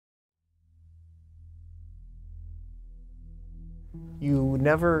You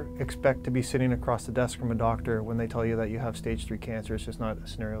never expect to be sitting across the desk from a doctor when they tell you that you have stage 3 cancer. It's just not a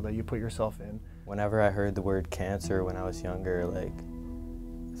scenario that you put yourself in. Whenever I heard the word cancer when I was younger, like,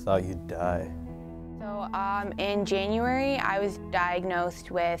 I thought you'd die. So in January, I was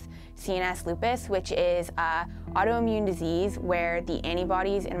diagnosed with CNS lupus, which is an autoimmune disease where the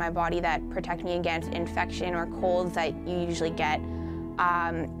antibodies in my body that protect me against infection or colds that you usually get,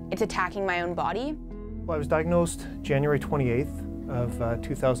 it's attacking my own body. Well, I was diagnosed January 28th of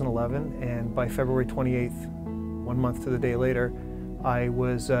 2011, and by February 28th, 1 month to the day later, I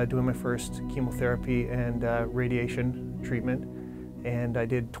was doing my first chemotherapy and radiation treatment. And I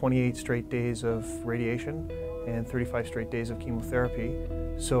did 28 straight days of radiation and 35 straight days of chemotherapy.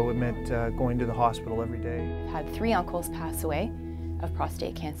 So it meant going to the hospital every day. I've had 3 uncles pass away of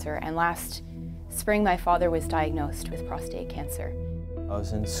prostate cancer, and last spring my father was diagnosed with prostate cancer. I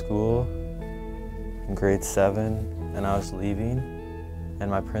was in school in grade 7 and I was leaving, and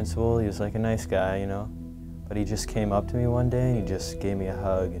my principal, he was like a nice guy, you know, but he just came up to me one day and he just gave me a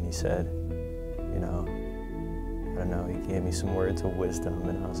hug and he said, you know, I don't know, he gave me some words of wisdom,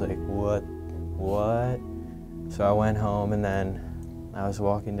 and I was like, what? So I went home, and then I was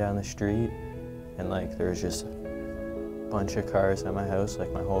walking down the street, and like there was just a bunch of cars at my house,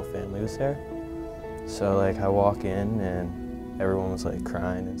 like my whole family was there. So like I walk in and everyone was like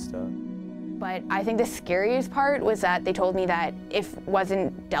crying and stuff. But I think the scariest part was that they told me that if it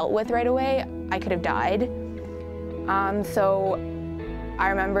wasn't dealt with right away, I could have died. So I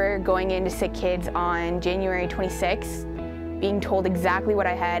remember going into Sick Kids on January 26th, being told exactly what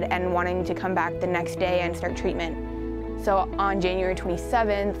I had and wanting to come back the next day and start treatment. So on January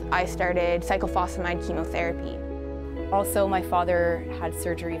 27th, I started cyclophosphamide chemotherapy. Also, my father had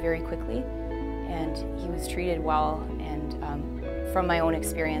surgery very quickly, and he was treated well. And from my own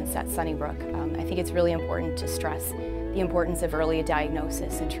experience at Sunnybrook, I think it's really important to stress the importance of early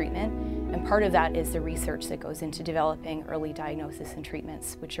diagnosis and treatment. And part of that is the research that goes into developing early diagnosis and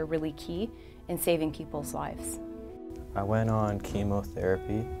treatments, which are really key in saving people's lives. I went on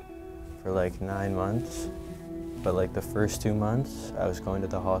chemotherapy for like 9 months, but like the first 2 months, I was going to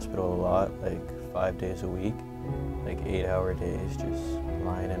the hospital a lot, like 5 days a week, like 8-hour days, just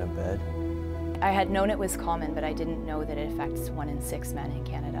lying in a bed. I had known it was common, but I didn't know that it affects 1 in 6 men in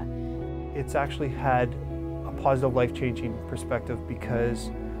Canada. It's actually had a positive, life-changing perspective because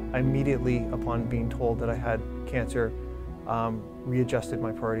I immediately, upon being told that I had cancer, readjusted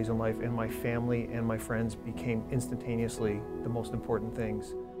my priorities in life, and my family and my friends became instantaneously the most important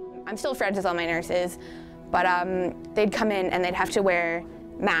things. I'm still friends with all my nurses, but they'd come in and they'd have to wear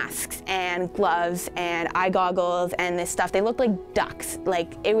masks and gloves and eye goggles and this stuff. They looked like ducks.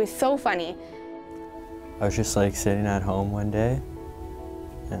 Like, it was so funny. I was just like sitting at home one day,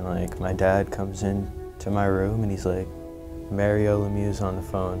 and like my dad comes in to my room and he's like, Mario Lemieux's on the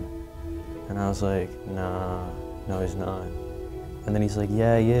phone. And I was like, nah, no he's not. And then he's like,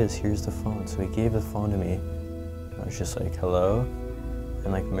 yeah he is, here's the phone. So he gave the phone to me. I was just like, hello?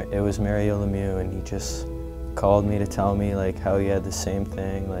 And like it was Mario Lemieux, and he just called me to tell me like how he had the same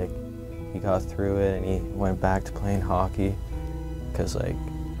thing, like he got through it and he went back to playing hockey, because like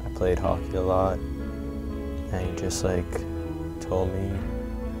I played hockey a lot. And he just like told me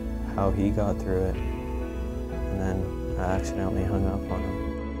how he got through it. And then I accidentally hung up on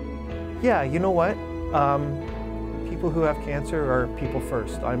him. Yeah, you know what? People who have cancer are people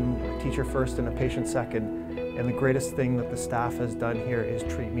first. I'm a teacher first and a patient second. And the greatest thing that the staff has done here is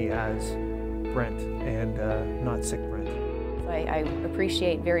treat me as Brent and not sick Brent. I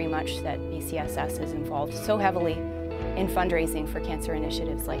appreciate very much that BCSS is involved so heavily in fundraising for cancer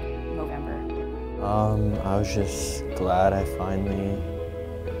initiatives like Movember. I was just glad I finally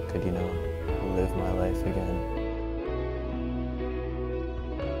could, you know, live my life again.